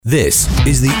This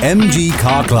is the MG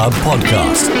Car Club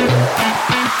podcast.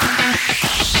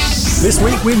 This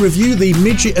week we review the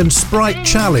Midget and Sprite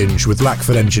Challenge with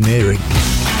Lackford Engineering. The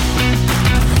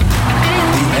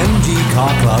MG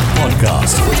Car Club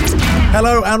podcast.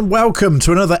 Hello and welcome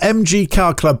to another MG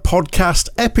Car Club podcast,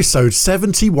 episode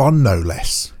 71 no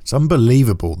less. It's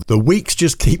unbelievable. The weeks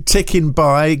just keep ticking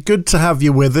by. Good to have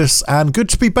you with us and good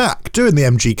to be back doing the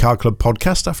MG Car Club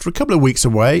podcast. After a couple of weeks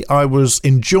away, I was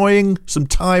enjoying some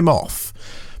time off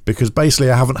because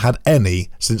basically I haven't had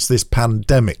any since this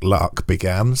pandemic lark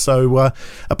began. So a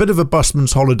bit of a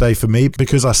busman's holiday for me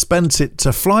because I spent it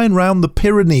flying around the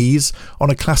Pyrenees on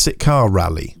a classic car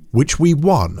rally, which we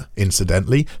won,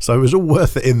 incidentally, so it was all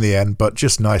worth it in the end, but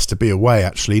just nice to be away,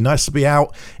 actually. Nice to be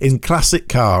out in classic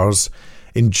cars,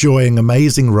 enjoying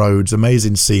amazing roads,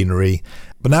 amazing scenery.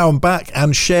 But now I'm back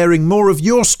and sharing more of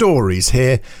your stories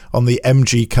here on the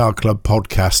MG Car Club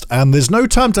podcast. And there's no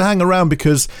time to hang around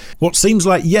because what seems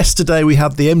like yesterday we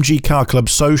had the MG Car Club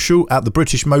social at the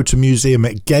British Motor Museum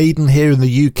at Gaydon here in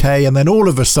the UK. And then all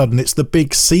of a sudden it's the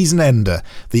big season ender,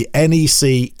 the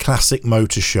NEC Classic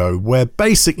Motor Show, where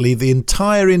basically the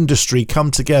entire industry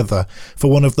come together for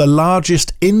one of the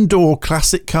largest indoor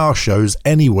classic car shows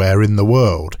anywhere in the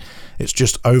world. It's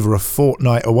just over a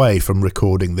fortnight away from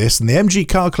recording this, and the MG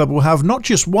Car Club will have not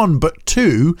just one but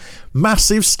two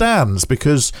massive stands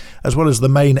because as well as the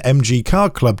main MG Car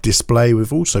Club display,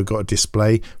 we've also got a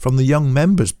display from the Young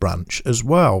Members branch as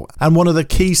well. And one of the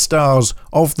key stars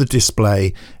of the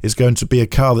display is going to be a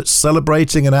car that's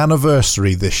celebrating an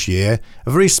anniversary this year,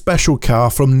 a very special car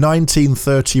from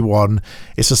 1931.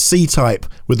 It's a C-Type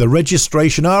with a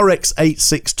registration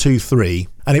RX8623,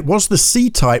 and it was the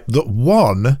C-Type that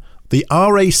won the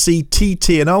RAC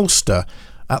TT in Ulster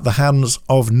at the hands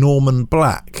of Norman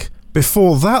Black.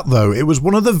 Before that, though, it was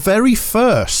one of the very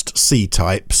first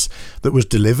C-Types that was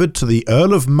delivered to the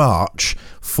Earl of March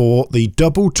for the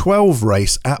Double 12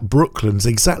 race at Brooklands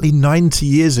exactly 90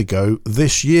 years ago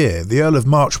this year. The Earl of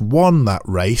March won that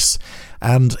race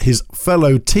and his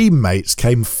fellow teammates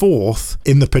came fourth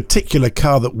in the particular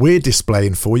car that we're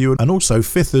displaying for you, and also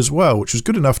fifth as well, which was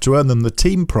good enough to earn them the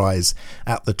team prize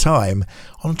at the time.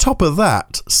 On top of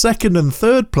that, second and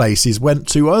third places went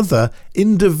to other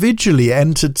individually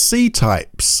entered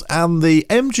C-Types, and the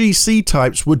MG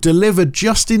C-Types were delivered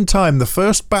just in time, the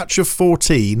first batch of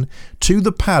 14, to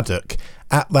the paddock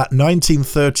at that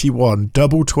 1931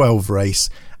 Double 12 race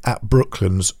at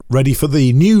Brooklands, ready for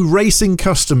the new racing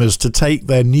customers to take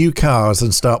their new cars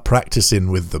and start practicing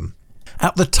with them.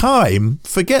 At the time,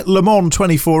 forget Le Mans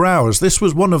 24 Hours, this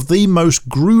was one of the most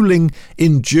grueling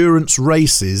endurance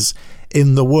races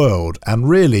in the world, and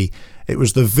really it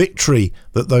was the victory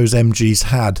that those MGs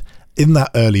had in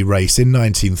that early race in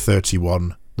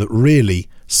 1931 that really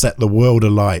set the world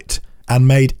alight and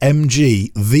made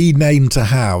MG the name to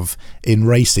have in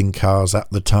racing cars at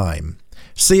the time.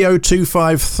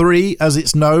 CO253 as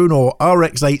it's known, or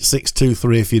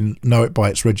RX8623 if you know it by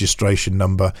its registration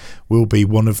number, will be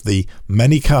one of the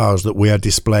many cars that we are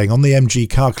displaying on the MG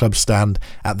Car Club stand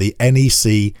at the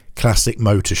NEC Classic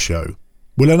Motor Show.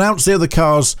 We'll announce the other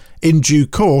cars in due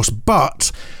course,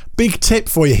 but big tip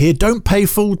for you here, don't pay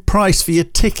full price for your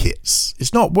tickets.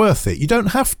 It's not worth it. You don't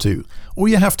have to. All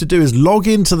you have to do is log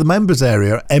into the members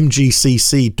area at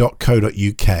mgcc.co.uk.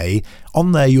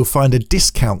 On there you'll find a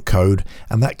discount code,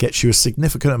 and that gets you a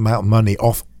significant amount of money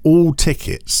off all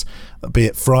tickets, be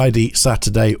it Friday,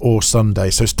 Saturday or Sunday.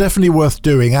 So it's definitely worth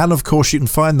doing, and of course you can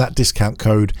find that discount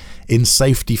code in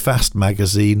Safety Fast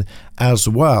magazine as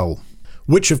well,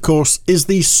 which of course is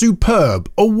the superb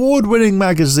award-winning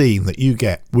magazine that you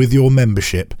get with your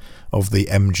membership of the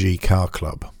MG Car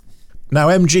Club. Now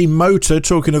MG Motor,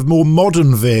 talking of more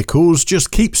modern vehicles,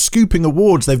 just keeps scooping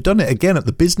awards. They've done it again at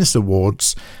the Business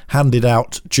Awards, handed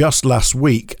out just last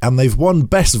week, and they've won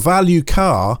Best Value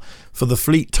Car for the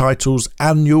Fleet Titles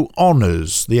Annual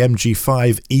Honours. The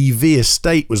MG5 EV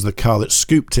Estate was the car that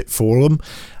scooped it for them,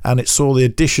 and it saw the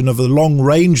addition of the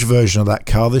long-range version of that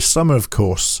car this summer, of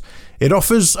course. It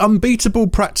offers unbeatable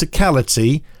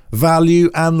practicality, value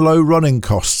and low running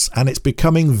costs, and it's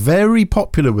becoming very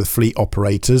popular with fleet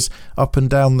operators up and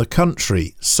down the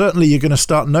country. Certainly you're going to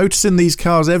start noticing these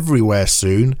cars everywhere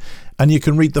soon, and you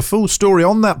can read the full story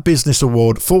on that business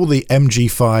award for the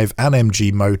MG5 and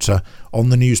MG Motor on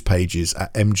the news pages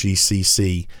at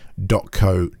mgcc.co.uk.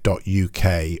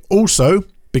 Also,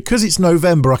 because it's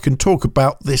November, I can talk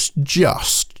about this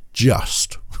just.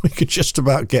 We could just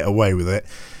about get away with it.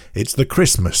 It's the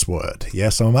Christmas word.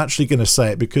 Yes, I'm actually going to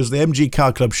say it because the MG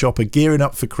Car Club shop are gearing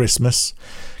up for Christmas,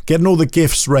 getting all the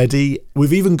gifts ready.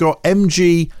 We've even got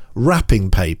MG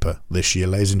wrapping paper this year,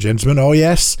 ladies and gentlemen. Oh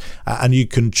yes, and you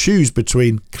can choose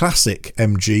between classic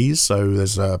MGs, so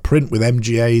there's a print with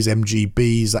MGAs,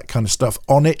 MGBs, that kind of stuff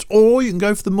on it, or you can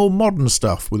go for the more modern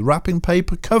stuff with wrapping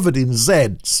paper covered in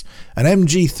Zs and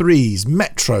MG3s,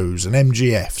 Metros and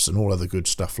MGFs and all other good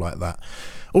stuff like that.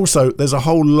 Also, there's a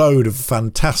whole load of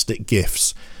fantastic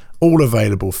gifts all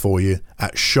available for you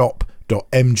at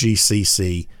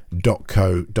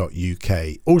shop.mgcc.co.uk.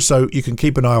 Also, you can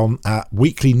keep an eye on our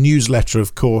weekly newsletter,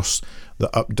 of course,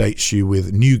 that updates you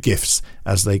with new gifts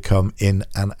as they come in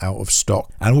and out of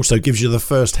stock, and also gives you the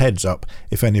first heads up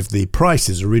if any of the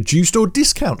prices are reduced or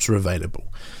discounts are available.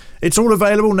 It's all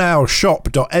available now,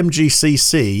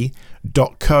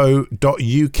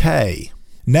 shop.mgcc.co.uk.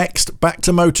 Next, back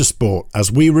to motorsport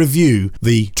as we review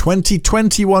the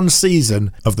 2021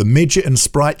 season of the Midget and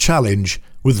Sprite Challenge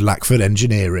with Lackford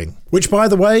Engineering, which, by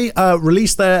the way,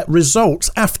 released their results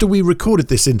after we recorded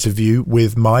this interview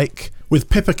with Mike,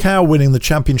 with Pippa Cow winning the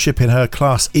championship in her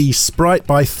Class E Sprite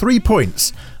by 3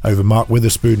 points over Mark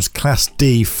Witherspoon's Class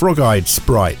D Frog-Eyed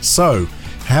Sprite. So,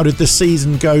 how did the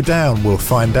season go down? We'll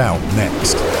find out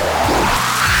next.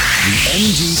 The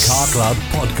MG Car Club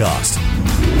Podcast.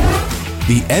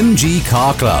 The MG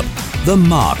Car Club, the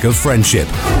mark of friendship.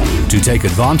 To take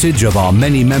advantage of our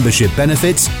many membership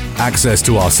benefits, access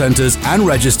to our centres and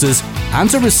registers, and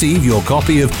to receive your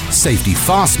copy of Safety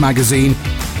Fast magazine,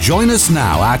 join us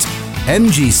now at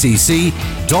mgcc.co.uk.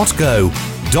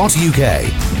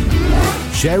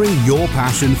 Sharing your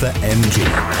passion for MG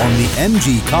on the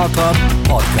MG Car Club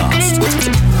Podcast.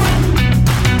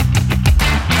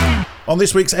 On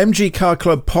this week's MG Car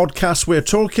Club podcast, we're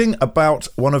talking about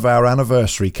one of our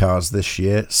anniversary cars this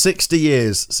year. 60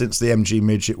 years since the MG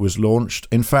Midget was launched.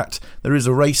 In fact, there is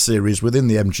a race series within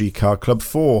the MG Car Club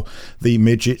for the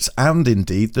Midgets and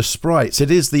indeed the Sprites.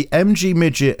 It is the MG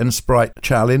Midget and Sprite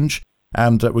Challenge,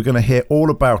 and we're going to hear all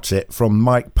about it from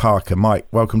Mike Parker. Mike,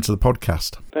 welcome to the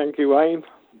podcast. Thank you, Wayne.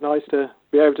 Nice to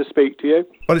be able to speak to you.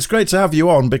 Well, it's great to have you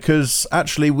on because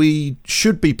actually we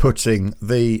should be putting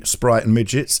the Sprite and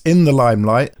Midgets in the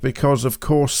limelight because, of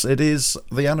course, it is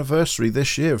the anniversary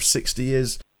this year of 60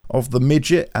 years of the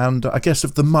Midget and I guess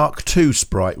of the Mark II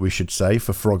Sprite, we should say,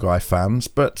 for Frog Eye fans.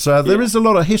 But there is a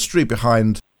lot of history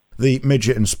behind the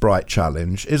Midget and Sprite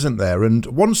Challenge, isn't there? And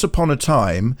once upon a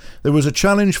time, there was a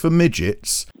challenge for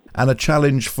Midgets and a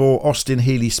challenge for Austin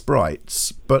Healey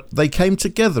Sprites, but they came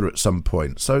together at some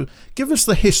point. So give us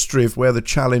the history of where the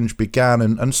challenge began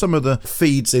and some of the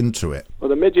feeds into it. Well,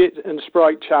 the Midget and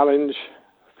Sprite Challenge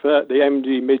for the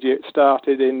MG Midget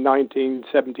started in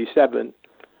 1977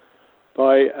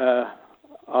 by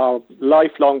our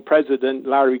lifelong president,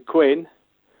 Larry Quinn,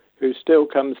 who still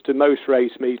comes to most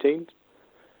race meetings.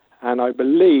 And I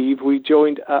believe we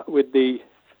joined up with the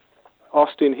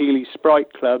Austin Healey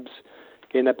Sprite clubs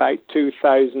in about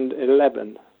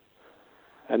 2011.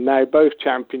 And now both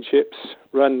championships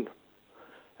run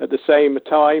at the same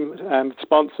time and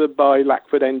sponsored by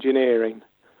Lackford Engineering.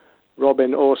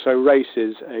 Robin also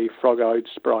races a Frog-Eyed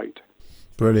Sprite.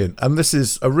 Brilliant. And this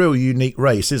is a real unique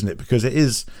race, isn't it? Because it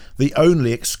is the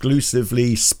only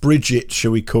exclusively Sprigget,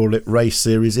 shall we call it, race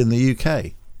series in the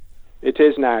UK. It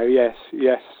is now, yes.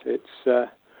 It's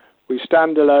we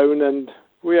stand alone and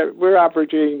we're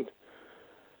averaging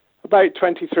about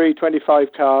 23,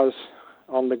 25 cars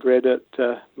on the grid at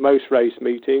most race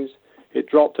meetings. It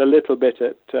dropped a little bit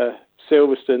at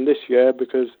Silverstone this year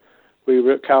because we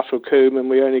were at Castle Combe and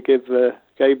we only gave the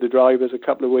drivers a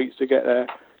couple of weeks to get their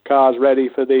cars ready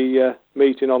for the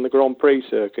meeting on the Grand Prix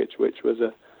circuit, which was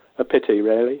a pity,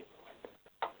 really.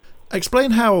 Explain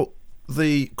how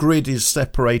the grid is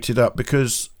separated up,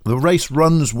 because the race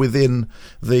runs within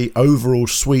the overall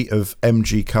suite of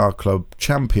MG Car Club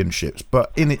championships, but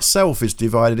in itself is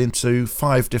divided into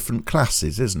 5 different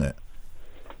classes, isn't it?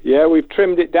 Yeah, we've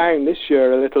trimmed it down this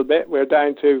year a little bit. We're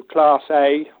down to Class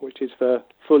A, which is for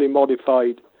fully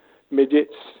modified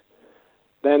midgets.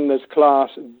 Then there's Class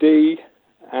D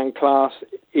and Class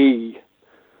E.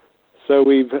 So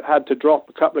we've had to drop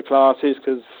a couple of classes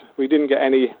because we didn't get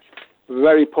any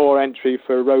very poor entry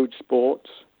for road sports,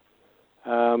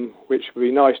 which would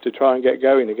be nice to try and get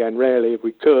going again, really, if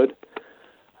we could.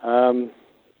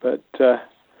 But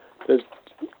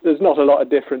there's not a lot of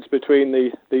difference between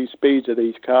the speeds of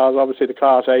these cars. Obviously, the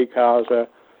Class A cars are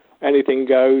anything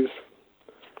goes,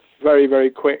 very, very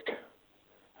quick.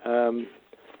 Some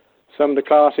of the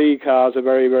Class E cars are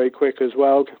very, very quick as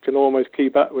well, can almost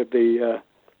keep up with the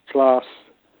Class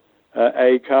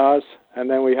A cars. And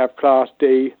then we have Class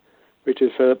D, which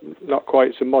is for not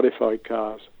quite so modified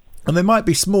cars. And they might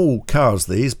be small cars,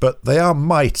 these, but they are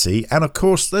mighty. And of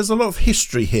course, there's a lot of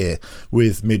history here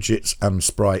with midgets and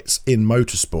sprites in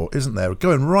motorsport, isn't there?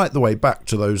 Going right the way back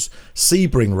to those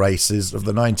Sebring races of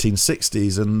the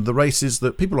 1960s and the races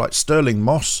that people like Stirling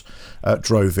Moss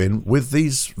drove in with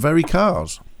these very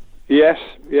cars. Yes,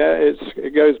 yeah,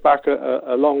 it goes back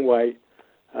a long way.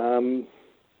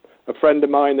 A friend of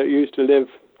mine that used to live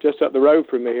just up the road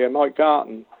from me here, Mike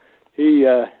Garton, he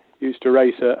used to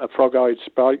race a frog-eyed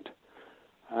sprite,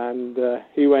 and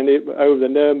he went over the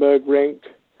Nürburgring rink.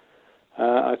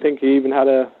 I think he even had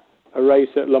a race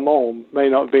at Le Mans. May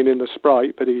not have been in the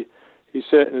sprite, but he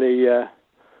certainly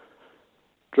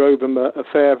drove him a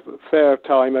fair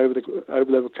time over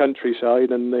the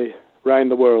countryside and around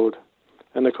the world.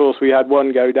 And of course, we had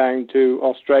one go down to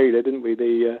Australia, didn't we?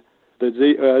 The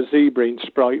Sebring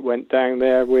Sprite went down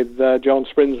there with John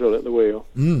Sprinsrell at the wheel.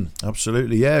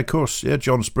 Absolutely, yeah, of course. Yeah,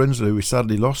 John Sprinsrell, who we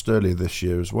sadly lost earlier this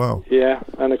year as well. Yeah,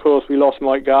 and of course we lost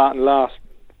Mike Garton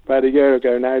about a year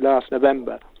ago now, last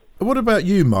November. What about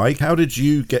you, Mike? How did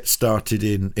you get started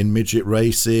in midget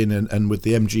racing and with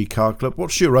the MG Car Club?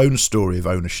 What's your own story of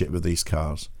ownership of these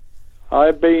cars?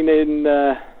 I've been in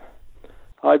the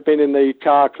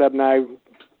car club now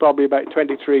probably about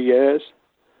 23 years.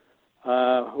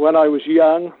 When I was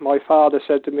young, my father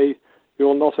said to me,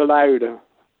 "You're not allowed a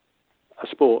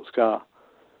sports car."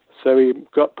 So he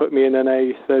put me in an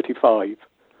A35.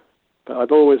 But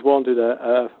I've always wanted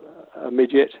a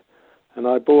midget, and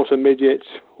I bought a midget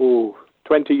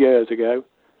 20 years ago,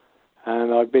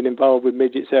 and I've been involved with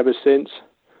midgets ever since.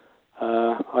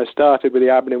 I started with the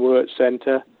Abingdon Works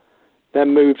Centre,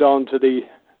 then moved on to the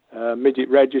Midget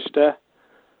Register,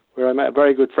 where I met a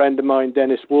very good friend of mine,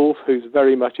 Dennis Wolfe, who's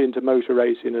very much into motor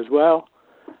racing as well.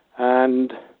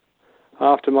 And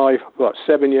after my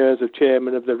 7 years of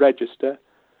chairman of the Register,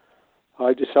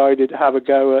 I decided to have a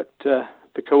go at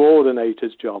the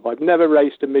coordinator's job. I've never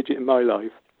raced a midget in my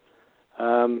life.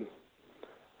 And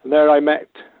there I met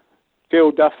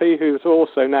Gil Duffy, who's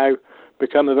also now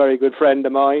become a very good friend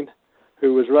of mine,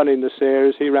 who was running the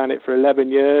series. He ran it for 11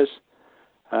 years.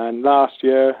 And last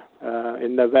year,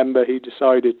 in November, he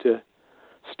decided to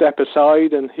step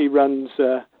aside, and he runs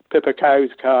Pippa Cow's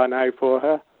car now for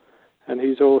her. And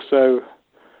he's also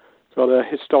got a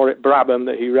historic Brabham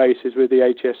that he races with the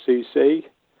HSCC.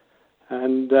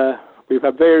 And we've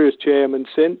had various chairmen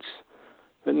since.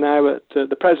 But now at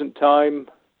the present time,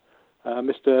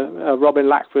 Mr. Robin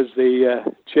Lackford's the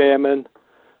chairman,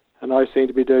 and I seem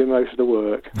to be doing most of the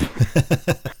work.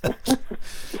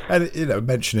 And,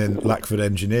 mentioning Lackford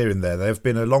Engineering there, they've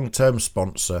been a long-term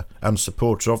sponsor and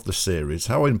supporter of the series.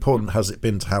 How important has it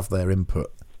been to have their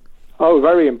input? Oh,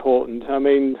 very important. I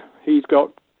mean, he's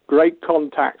got great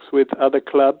contacts with other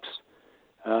clubs.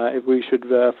 If we should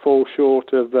fall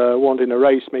short of wanting a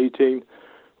race meeting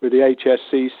with the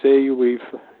HSCC,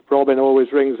 Robin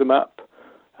always rings them up.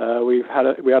 We had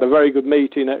a very good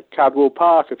meeting at Cadwell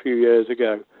Park a few years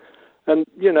ago. And,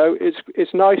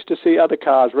 it's nice to see other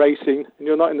cars racing, and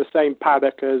you're not in the same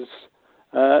paddock as,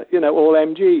 all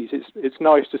MGs. It's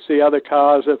nice to see other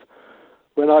cars of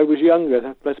when I was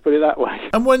younger, let's put it that way.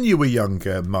 And when you were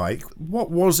younger, Mike, what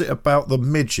was it about the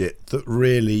midget that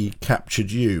really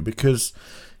captured you? Because,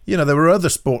 there were other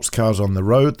sports cars on the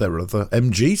road, there were other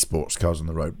MG sports cars on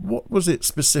the road. What was it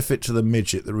specific to the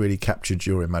midget that really captured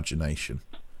your imagination?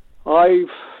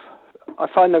 I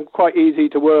find them quite easy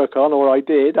to work on, or I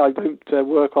did. I don't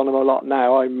work on them a lot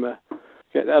now. I'm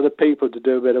get other people to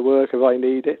do a bit of work if I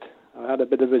need it. I had a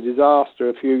bit of a disaster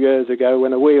a few years ago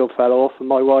when a wheel fell off, and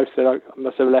my wife said I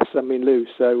must have left something loose,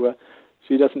 so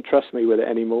she doesn't trust me with it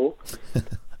anymore.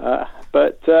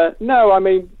 No, I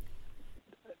mean,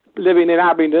 living in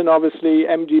Abingdon, obviously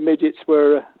MG midgets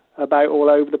were about all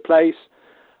over the place.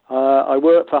 I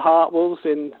worked for Hartwells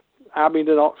in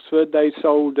Abingdon, Oxford. They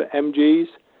sold MGs.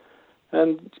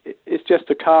 And it's just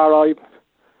a car I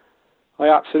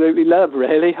absolutely love,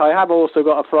 really. I have also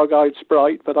got a frog-eyed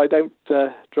Sprite, but I don't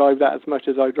drive that as much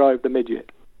as I drive the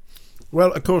midget.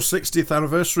 Well, of course, 60th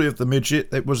anniversary of the midget.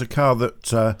 It was a car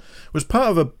that was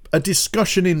part of a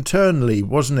discussion internally,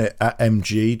 wasn't it, at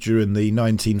MG during the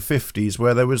 1950s,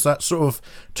 where there was that sort of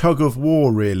tug of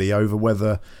war, really, over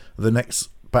whether the next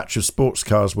batch of sports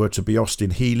cars were to be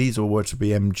Austin Healey's or were to be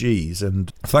MGs,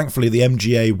 and thankfully the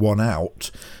MGA won out.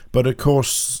 But of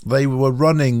course they were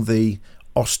running the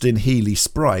Austin Healey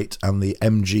Sprite and the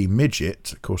MG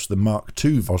Midget, of course the Mark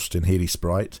II Austin Healey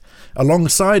Sprite,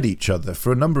 alongside each other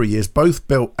for a number of years, both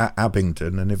built at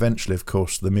Abingdon, and eventually of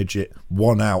course the Midget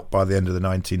won out by the end of the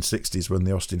 1960s when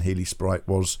the Austin Healey Sprite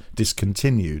was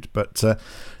discontinued. But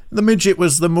The midget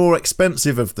was the more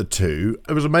expensive of the two.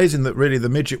 It was amazing that really the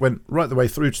midget went right the way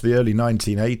through to the early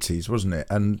 1980s, wasn't it?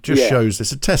 And just shows,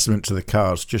 it's a testament to the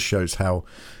cars, just shows how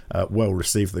well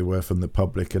received they were from the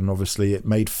public. And obviously it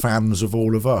made fans of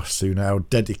all of us who now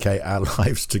dedicate our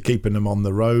lives to keeping them on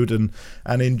the road and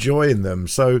enjoying them.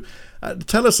 So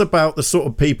tell us about the sort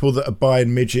of people that are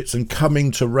buying midgets and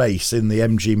coming to race in the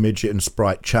MG Midget and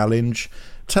Sprite Challenge.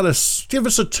 Give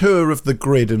us a tour of the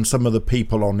grid and some of the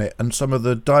people on it and some of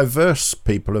the diverse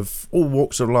people of all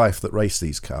walks of life that race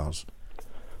these cars.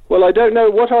 Well, I don't know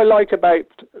what I like about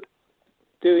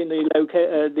doing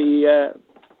the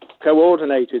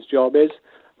coordinator's job is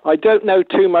I don't know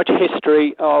too much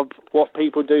history of what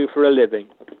people do for a living.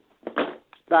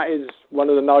 That is one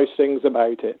of the nice things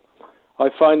about it. I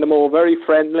find them all very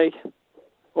friendly,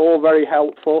 all very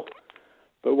helpful,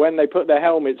 but when they put their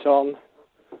helmets on,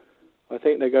 I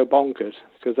think they go bonkers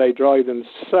because they drive them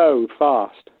so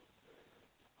fast.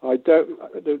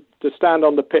 To stand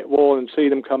on the pit wall and see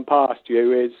them come past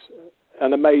you is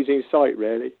an amazing sight,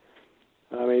 really.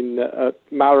 I mean, at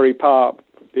Mallory Park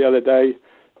the other day,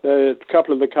 a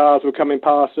couple of the cars were coming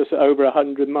past us at over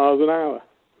 100 miles an hour.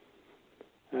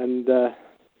 And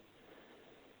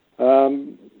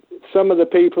some of the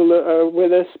people that are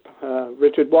with us,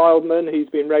 Richard Wildman, he's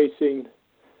been racing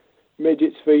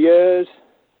midgets for years.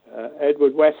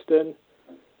 Edward Weston.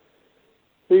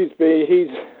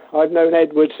 I've known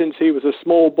Edward since he was a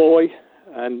small boy,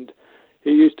 and he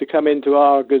used to come into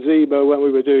our gazebo when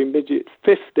we were doing Midget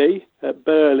 50 at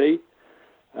Burley,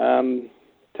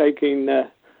 taking,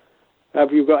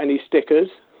 have you got any stickers?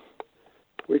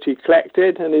 Which he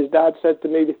collected, and his dad said to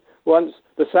me once,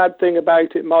 the sad thing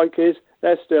about it, Mike, is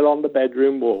they're still on the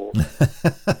bedroom wall.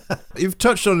 You've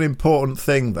touched on an important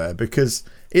thing there, because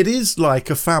it is like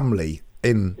a family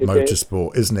in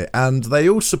motorsport, isn't it? And they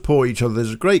all support each other.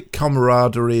 There's a great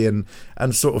camaraderie and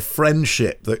sort of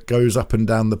friendship that goes up and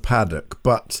down the paddock,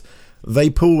 but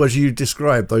they pull, as you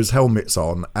described, those helmets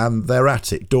on and they're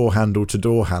at it, door handle to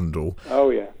door handle. Oh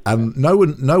yeah. And no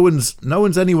one's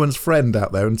anyone's friend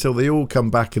out there until they all come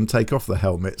back and take off the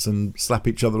helmets and slap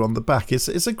each other on the back.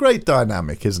 It's a great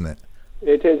dynamic, isn't it?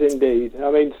 It is indeed. I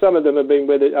mean, some of them have been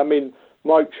with it. I mean,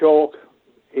 Mike Chalk,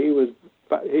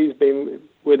 he's been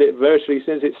with it virtually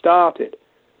since it started.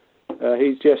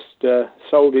 He's just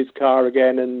sold his car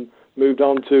again and moved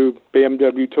on to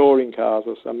BMW touring cars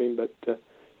or something, but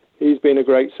he's been a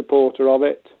great supporter of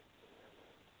it.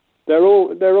 They're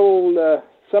all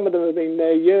some of them have been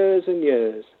there years and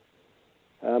years.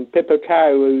 Pippa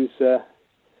Cow, who's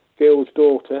Gil's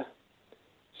daughter,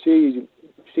 she's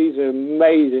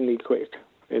amazingly quick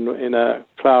in a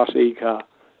Class E car,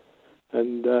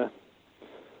 and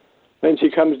then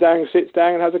she comes down, sits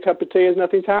down and has a cup of tea as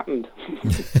nothing's happened.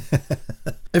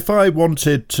 If I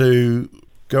wanted to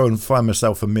go and find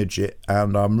myself a midget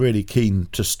and I'm really keen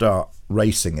to start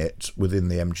racing it within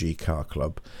the MG Car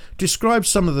Club, describe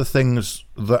some of the things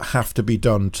that have to be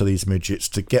done to these midgets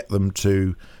to get them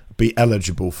to be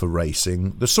eligible for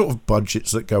racing, the sort of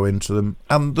budgets that go into them,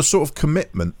 and the sort of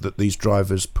commitment that these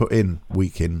drivers put in,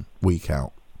 week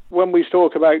out. When we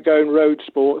talk about going road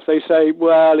sports, they say,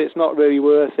 well, it's not really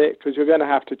worth it because you're going to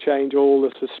have to change all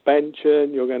the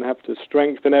suspension, you're going to have to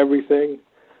strengthen everything.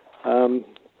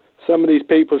 Some of these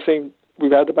people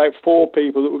we've had about 4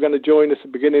 people that were going to join us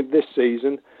at the beginning of this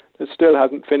season that still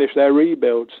hasn't finished their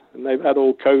rebuilds, and they've had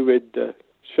all COVID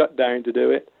shut down to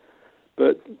do it.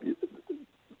 But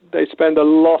they spend a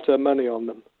lot of money on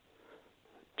them,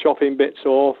 chopping bits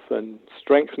off and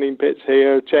strengthening bits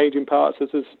here, changing parts of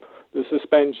the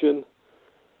suspension.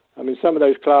 I mean, some of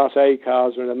those Class A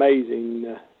cars are an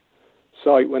amazing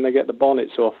sight when they get the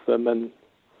bonnets off them, and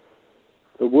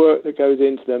the work that goes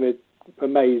into them is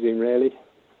amazing, really.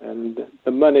 And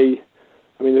the money,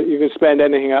 I mean, you can spend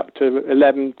anything up to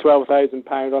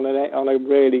 £11,000-12,000 on a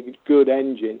really good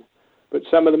engine, but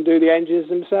some of them do the engines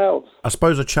themselves. I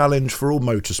suppose a challenge for all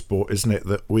motorsport, isn't it,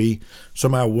 that we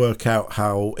somehow work out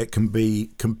how it can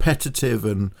be competitive,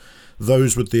 and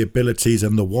those with the abilities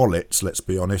and the wallets, let's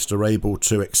be honest, are able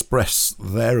to express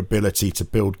their ability to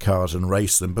build cars and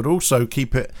race them, but also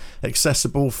keep it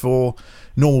accessible for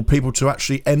normal people to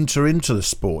actually enter into the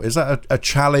sport. Is that a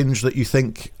challenge that you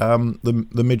think the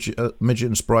Midget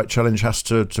and Sprite Challenge has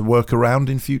to work around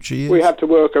in future years? We have to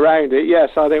work around it, yes.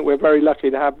 I think we're very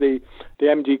lucky to have the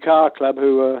MG Car Club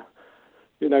who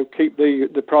keep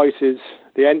the prices,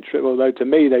 the entry, although to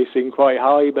me they seem quite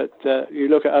high, but you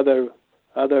look at other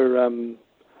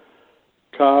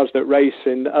cars that race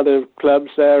in other clubs,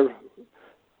 they're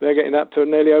getting up to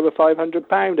nearly over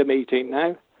 £500 a meeting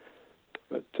now.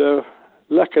 But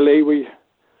luckily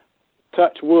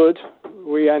touch wood,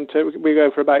 we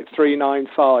go for about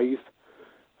 395.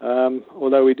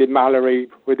 Although we did Mallory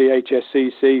with the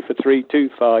HSCC for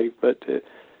 325, but it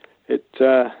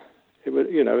was,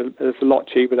 it's a lot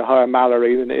cheaper to hire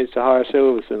Mallory than it is to hire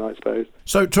Silverstone, I suppose.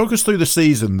 So talk us through the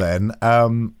season then.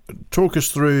 Talk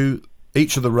us through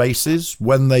each of the races,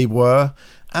 when they were,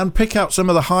 and pick out some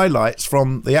of the highlights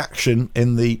from the action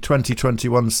in the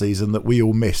 2021 season that we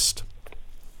all missed.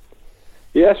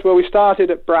 Yes, well, we started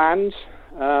at Brands,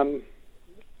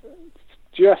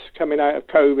 just coming out of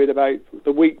COVID about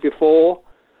the week before.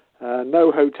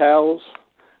 No hotels.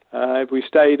 If we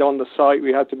stayed on the site,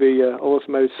 we had to be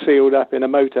almost sealed up in a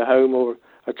motorhome or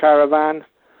a caravan.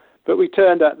 But we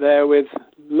turned up there with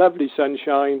lovely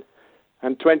sunshine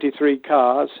and 23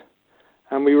 cars,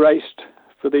 and we raced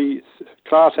for the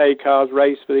Class A cars,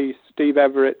 raced for the Steve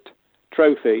Everett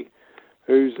Trophy,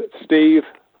 who's Steve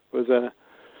was a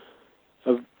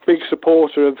big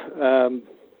supporter of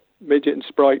Midget and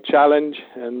Sprite Challenge,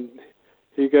 and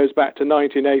he goes back to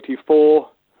 1984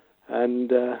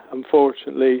 and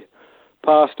unfortunately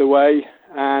passed away,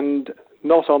 and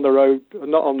not on the road,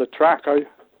 not on the track, I'm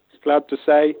glad to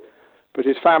say, but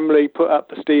his family put up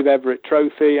the Steve Everett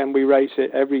Trophy, and we race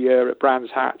it every year at Brands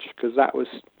Hatch because that was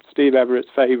Steve Everett's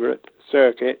favourite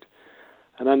circuit.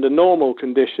 And under normal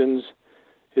conditions,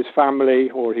 his family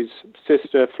or his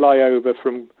sister fly over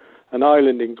from an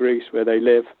island in Greece where they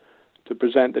live to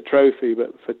present the trophy,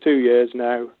 but for 2 years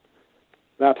now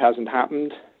that hasn't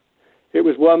happened. It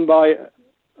was won by a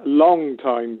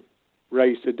long-time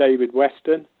racer, David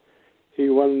Weston. He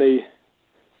won the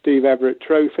Steve Everett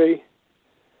Trophy,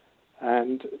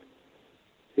 and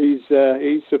he's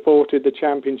supported the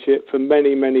championship for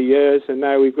many, many years, and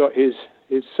now we've got his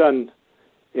son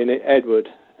in it, Edward,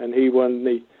 and he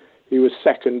was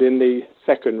second in the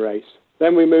second race.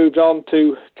 Then we moved on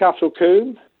to Castle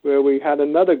Combe, where we had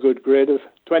another good grid of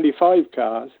 25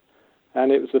 cars,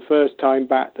 and it was the first time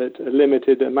back that a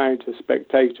limited amount of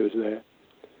spectators there.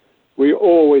 We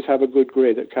always have a good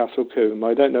grid at Castle Combe.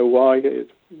 I don't know why. A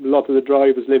lot of the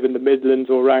drivers live in the Midlands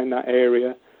or around that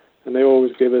area, and they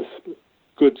always give us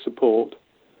good support.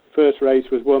 First race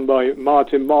was won by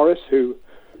Martin Morris, who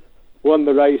won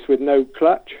the race with no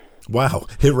clutch. Wow,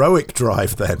 heroic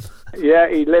drive then. Yeah,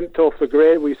 he limped off the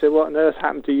grid. We said, what on earth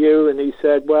happened to you? And he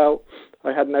said, well,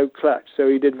 I had no clutch, so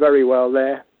he did very well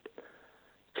there.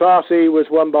 Class E was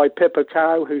won by Pippa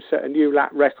Cow, who set a new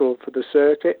lap record for the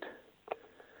circuit.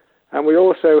 And we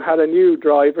also had a new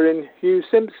driver in Hugh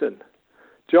Simpson,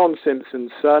 John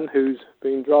Simpson's son, who's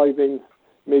been driving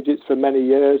midgets for many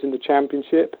years in the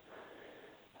championship.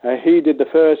 He did the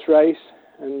first race,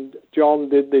 and John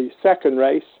did the second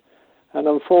race. And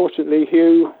unfortunately,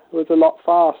 Hugh was a lot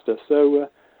faster. So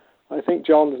I think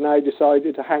John's now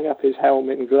decided to hang up his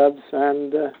helmet and gloves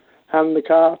and hand the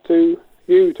car to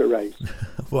Hugh to race.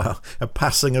 Wow, a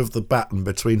passing of the baton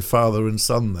between father and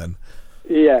son then.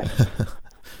 Yes.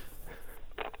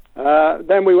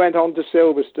 Then we went on to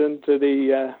Silverstone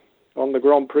to on the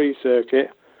Grand Prix circuit,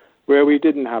 where we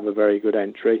didn't have a very good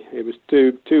entry. It was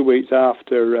two weeks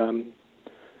after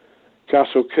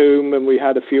Castle Combe, and we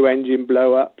had a few engine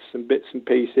blow-ups and bits and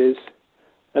pieces.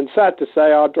 And sad to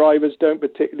say, our drivers don't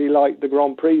particularly like the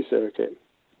Grand Prix circuit.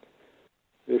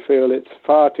 They feel it's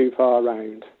far too far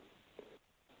round.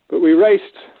 But we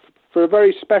raced for a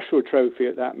very special trophy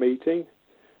at that meeting.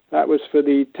 That was for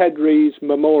the Ted Rees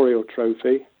Memorial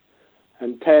Trophy.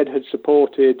 And Ted had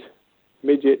supported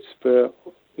midgets for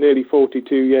nearly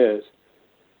 42 years.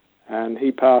 And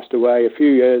he passed away a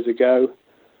few years ago.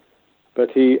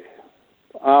 But he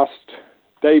asked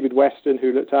David Weston,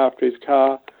 who looked after his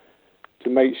car, to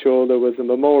make sure there was a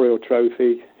memorial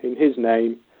trophy in his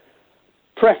name,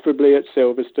 preferably at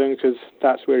Silverstone, because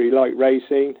that's where he liked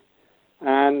racing.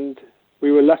 And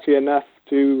we were lucky enough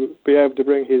to be able to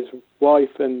bring his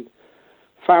wife and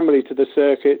family to the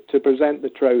circuit to present the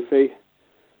trophy.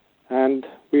 And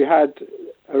we had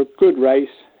a good race.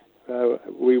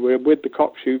 We were with the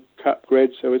Cockshoot Cup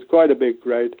grid, so it's quite a big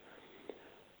grid.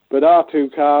 But our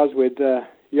two cars with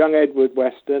young Edward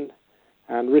Weston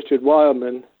and Richard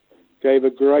Wildman gave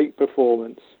a great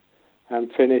performance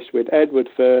and finished with Edward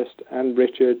first and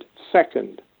Richard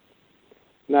second.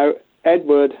 Now,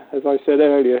 Edward, as I said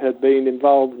earlier, had been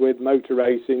involved with motor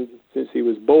racing since he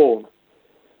was born.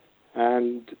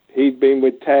 And he'd been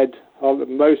with Ted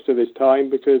most of his time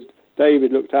because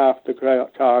David looked after the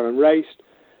car and raced,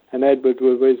 and Edward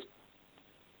was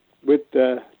with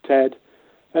Ted.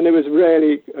 And it was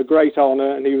really a great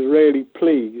honour, and he was really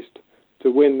pleased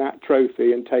to win that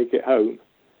trophy and take it home.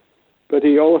 But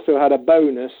he also had a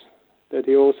bonus that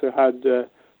he also had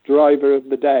Driver of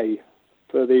the Day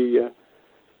for the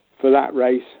for that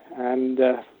race and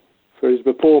for his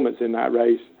performance in that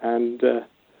race. And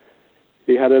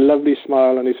he had a lovely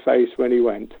smile on his face when he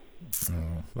went.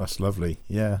 Oh, that's lovely,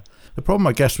 yeah. The problem,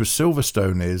 I guess, with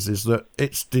Silverstone is that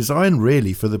it's designed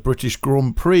really for the British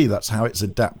Grand Prix. That's how it's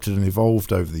adapted and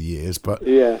evolved over the years. But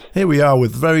yes, here we are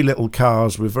with very little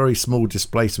cars, with very small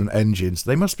displacement engines.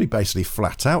 They must be basically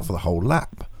flat out for the whole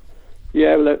lap.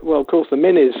 Yeah, well, of course, the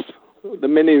Mini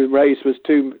race was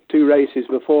two races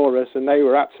before us, and they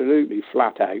were absolutely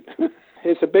flat out.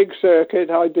 It's a big circuit.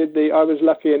 I was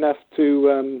lucky enough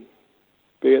to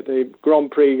be at the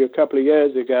Grand Prix a couple of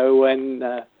years ago when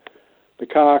the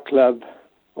car club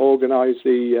organised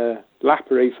the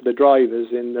lappery for the drivers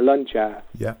in the lunch hour.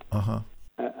 Yeah,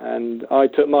 and I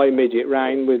took my midget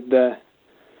round with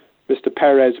Mr.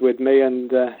 Perez with me,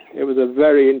 and it was a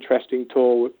very interesting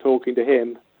tour talking to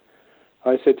him.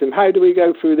 I said to him, how do we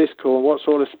go through this corner? What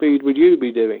sort of speed would you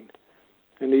be doing?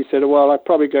 And he said, well, I'd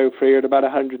probably go through at about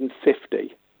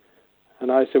 150.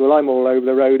 And I said, well, I'm all over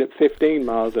the road at 15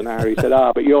 miles an hour. He said,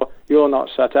 but you're not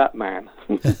set up, man.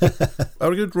 A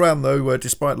good round, though,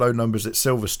 despite low numbers at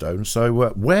Silverstone. So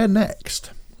where next?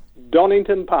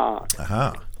 Donington Park.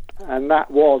 Aha. And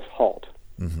that was hot.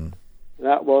 Mm-hmm.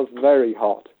 That was very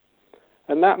hot.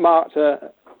 And that marked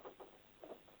a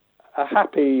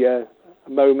happy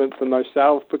moment for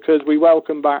myself, because we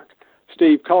welcomed back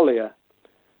Steve Collier,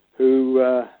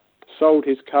 who sold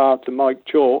his car to Mike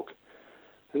Chalk,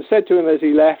 and said to him as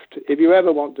he left, if you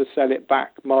ever want to sell it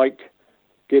back, Mike,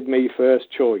 give me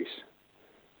first choice.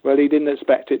 Well, he didn't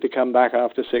expect it to come back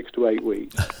after 6 to 8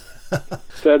 weeks.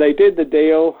 So they did the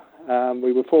deal.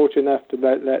 We were fortunate enough to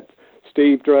let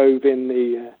Steve drove in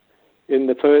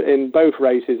both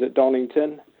races at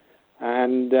Donington,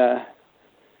 and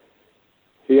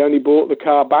he only bought the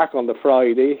car back on the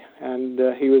Friday, and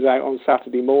he was out on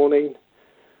Saturday morning.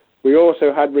 We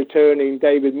also had returning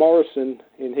David Morrison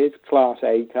in his Class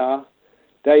A car.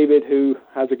 David, who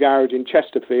has a garage in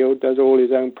Chesterfield, does all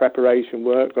his own preparation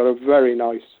work, got a very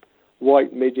nice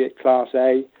white midget Class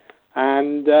A,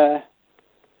 and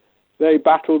they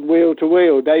battled wheel to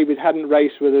wheel. David hadn't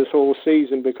raced with us all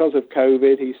season because of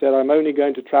COVID. He said, I'm only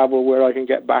going to travel where I can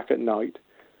get back at night.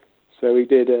 So he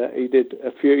did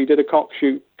a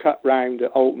cock-shoot cut round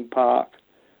at Alton Park,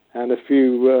 and a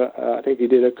few, I think he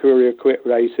did a Courier Quit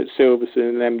race at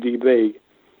Silverstone and MGB.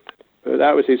 But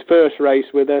that was his first race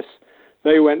with us.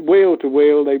 They went wheel to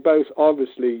wheel. They both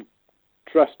obviously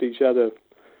trust each other,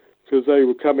 because they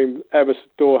were coming ever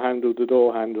door handle to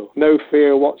door handle. No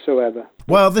fear whatsoever.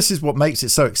 Well, this is what makes it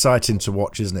so exciting to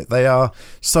watch, isn't it? They are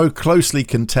so closely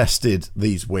contested,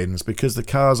 these wins, because the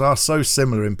cars are so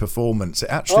similar in performance. It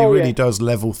actually really does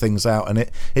level things out, and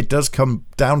it does come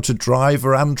down to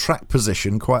driver and track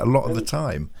position quite a lot of the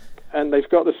time. And they've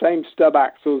got the same stub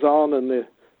axles on, and the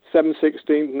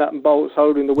 7/16 nut and bolts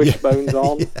holding the wishbones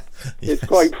on. It's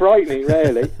quite frightening,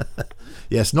 really.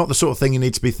 Yes, not the sort of thing you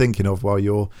need to be thinking of while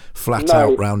you're flat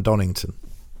out round Donington.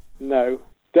 No.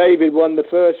 David won the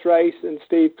first race and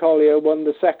Steve Collier won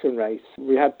the second race.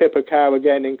 We had Pippa Cow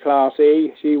again in Class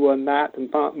E. She won that,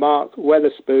 and Mark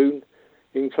Weatherspoon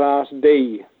in Class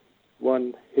D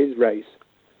won his race.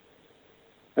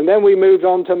 And then we moved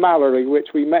on to Mallory, which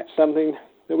we met something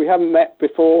that we haven't met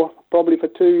before, probably for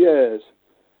 2 years.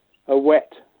 A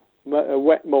wet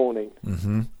morning.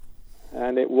 Mm-hmm.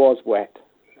 And it was wet.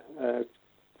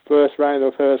 First round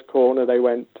of first corner they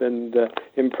went, and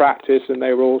in practice, and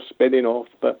they were all spinning off,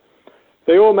 but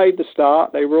they all made the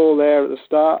start. They were all there at the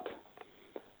start,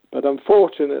 but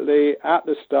unfortunately at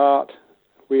the start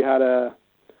we had a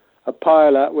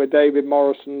pile-up where David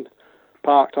Morrison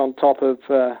parked on top of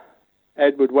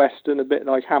Edward Weston, a bit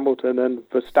like Hamilton and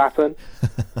Verstappen.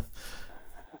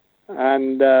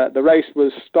 And the race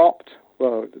was stopped.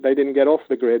 Well, they didn't get off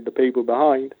the grid, the people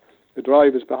behind, the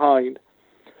drivers behind.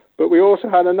 But we also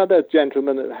had another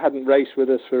gentleman that hadn't raced with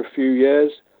us for a few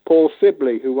years, Paul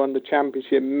Sibley, who won the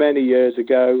championship many years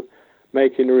ago,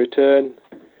 making a return.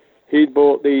 He'd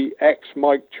bought the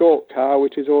ex-Mike Chalk car,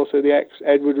 which is also the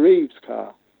ex-Edward Reeves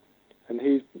car. And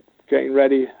he's getting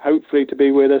ready, hopefully, to be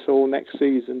with us all next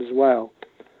season as well,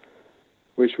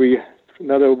 which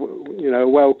another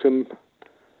welcome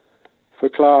for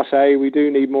Class A. We do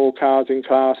need more cars in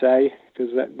Class A,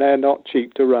 because they're not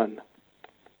cheap to run.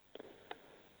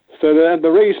 So the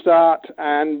restart,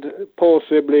 and Paul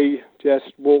Sibley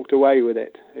just walked away with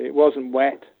it. It wasn't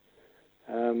wet,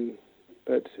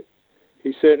 but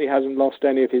he certainly hasn't lost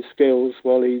any of his skills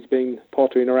while he's been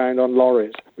pottering around on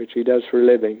lorries, which he does for a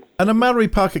living. And a Mallory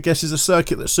Park, I guess, is a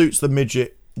circuit that suits the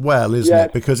midget well, isn't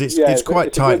it? Because it's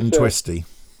quite tight and twisty.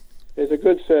 It's a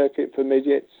good circuit for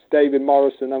midgets. David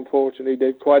Morrison, unfortunately,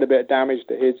 did quite a bit of damage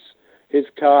to his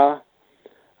car.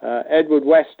 Edward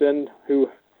Weston, who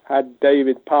had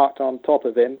David parked on top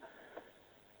of him,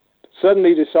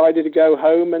 suddenly decided to go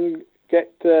home and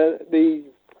get the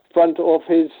front of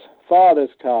his father's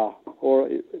car. Or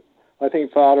I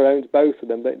think father owns both of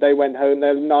them, but they went home.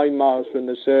 They're 9 miles from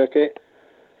the circuit,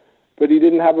 but he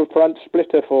didn't have a front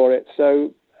splitter for it.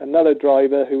 So another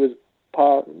driver who was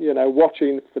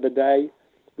watching for the day,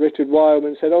 Richard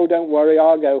Wildman, said, "Oh, don't worry,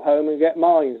 I'll go home and get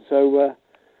mine." So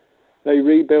they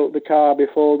rebuilt the car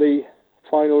before the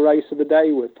final race of the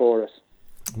day for us.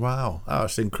 Wow,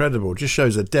 it's incredible. Just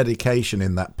shows a dedication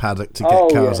in that paddock to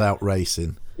get cars out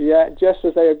racing. Yeah, just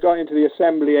as they had got into the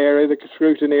assembly area, the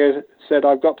scrutineer said,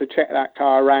 "I've got to check that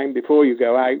car around before you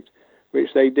go out,"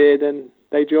 which they did, and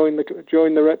they joined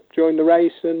the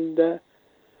race, and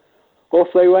off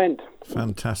they went.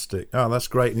 Fantastic. Oh, that's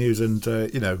great news. And,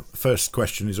 first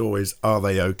question is always, are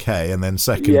they okay? And then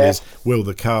second is, will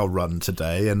the car run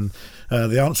today? And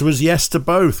the answer was yes to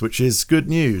both, which is good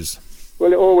news.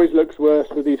 Well, it always looks worse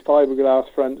with these fiberglass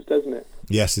fronts, doesn't it?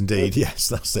 Yes, indeed. Yes,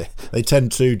 that's it. They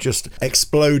tend to just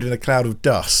explode in a cloud of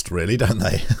dust, really, don't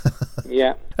they?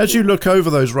 Yeah. As you look over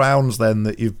those rounds then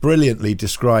that you've brilliantly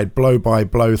described blow by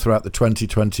blow throughout the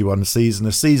 2021 season,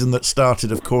 a season that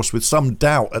started, of course, with some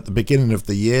doubt at the beginning of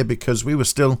the year because we were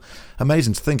still,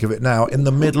 amazing to think of it now, in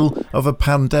the middle of a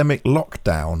pandemic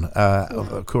lockdown.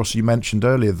 Of course, you mentioned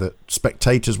earlier that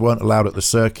spectators weren't allowed at the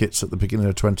circuits at the beginning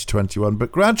of 2021,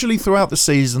 but gradually throughout the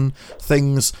season,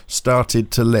 things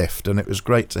started to lift, and it was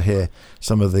great to hear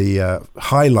some of the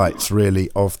highlights,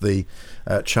 really, of the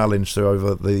challenge through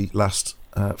over the last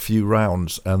few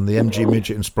rounds, and the MG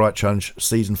Midget and Sprite Challenge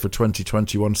season for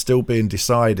 2021 still being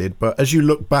decided. But as you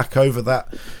look back over that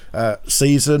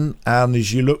season and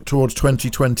as you look towards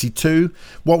 2022,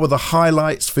 what were the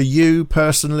highlights for you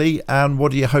personally, and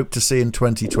what do you hope to see in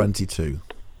 2022?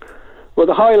 Well,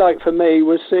 the highlight for me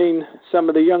was seeing some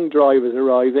of the young drivers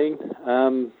arriving.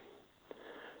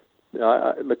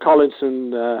 The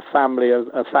Collinson family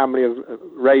have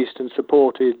raced and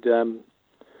supported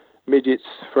midgets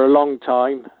for a long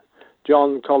time.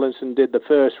 John Collinson did the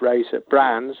first race at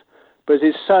Brands, but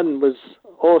his son was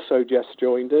also just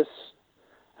joined us,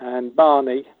 and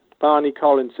Barney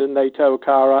Collinson, they tow a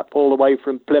car up all the way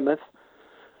from Plymouth.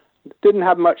 Didn't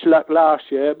have much luck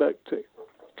last year, but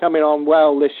coming on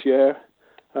well this year.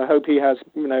 I hope he has,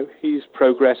 he's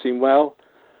progressing well.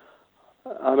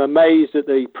 I'm amazed at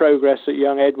the progress that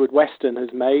young Edward Weston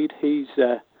has made. He's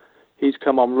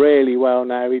come on really well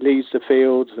now. He leads the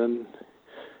fields and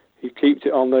he keeps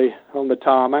it on the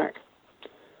tarmac.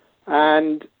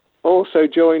 And also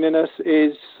joining us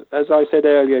is, as I said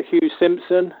earlier, Hugh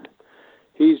Simpson.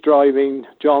 He's driving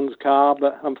John's car,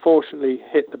 but unfortunately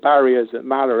hit the barriers at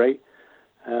Mallory.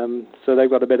 So they've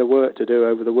got a bit of work to do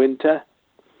over the winter.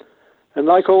 And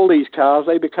like all these cars,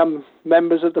 they become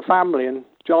members of the family, and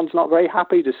John's not very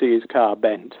happy to see his car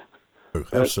bent. Oh,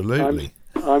 absolutely.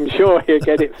 I'm sure he'll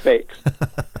get it fixed.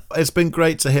 It's been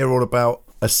great to hear all about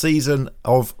a season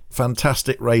of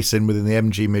fantastic racing within the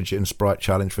MG Midget and Sprite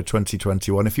Challenge for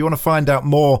 2021. If you want to find out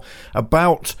more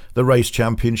about the race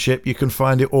championship, you can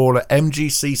find it all at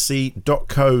mgcc.co.uk.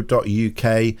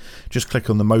 Just click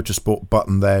on the motorsport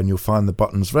button there and you'll find the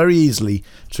buttons very easily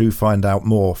to find out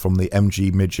more from the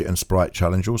MG Midget and Sprite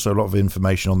Challenge. Also a lot of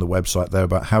information on the website there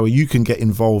about how you can get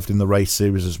involved in the race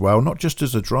series as well, not just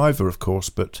as a driver of course,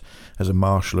 but as a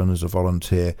marshal and as a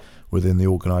volunteer within the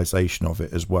organisation of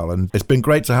it as well. And it's been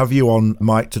great to have you on,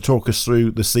 Mike, to talk us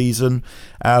through the season.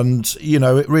 And,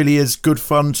 it really is good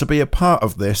fun to be a part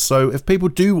of this. So if people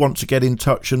do want to get in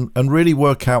touch and really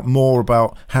work out more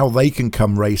about how they can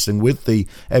come racing with the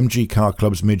MG Car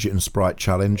Club's Midget and Sprite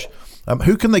Challenge,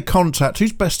 who can they contact?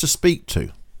 Who's best to speak to?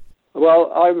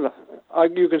 Well,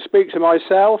 you can speak to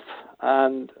myself,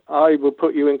 and I will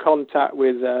put you in contact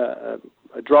with a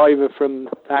driver from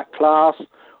that class,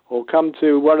 or come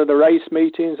to one of the race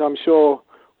meetings. I'm sure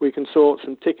we can sort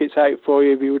some tickets out for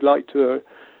you if you would like to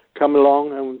come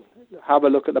along and have a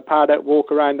look at the paddock,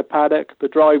 walk around the paddock. The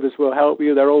drivers will help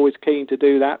you. They're always keen to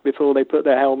do that before they put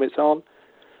their helmets on.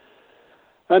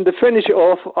 And to finish it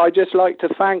off, I'd just like to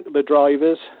thank the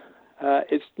drivers.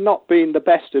 It's not been the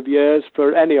best of years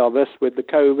for any of us with the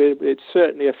COVID. It's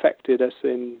certainly affected us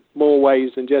in more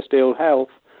ways than just ill health.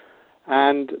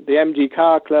 And the MG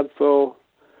Car Club for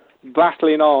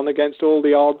battling on against all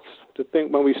the odds. To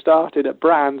think when we started at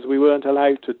Brands, we weren't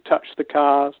allowed to touch the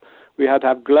cars. We had to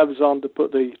have gloves on to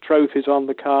put the trophies on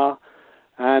the car,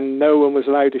 and no one was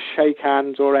allowed to shake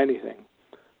hands or anything.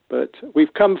 But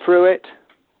we've come through it,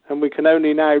 and we can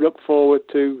only now look forward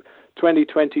to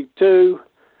 2022,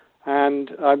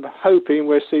 and I'm hoping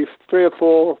we'll see 3 or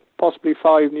 4 possibly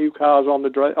 5 new cars on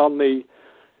the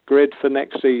grid for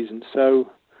next season. So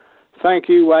thank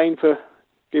you, Wayne, for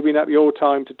giving up your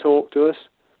time to talk to us,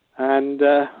 and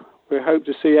we hope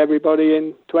to see everybody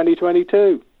in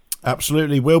 2022.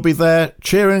 Absolutely, we'll be there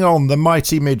cheering on the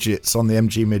mighty midgets on the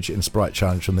MG Midget and Sprite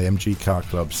Challenge from the MG Car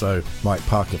Club. So, Mike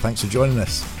Parker, thanks for joining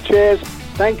us. Cheers,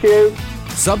 thank you.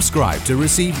 Subscribe to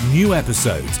receive new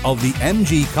episodes of the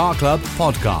MG Car Club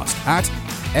podcast at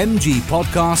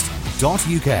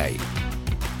mgpodcast.uk.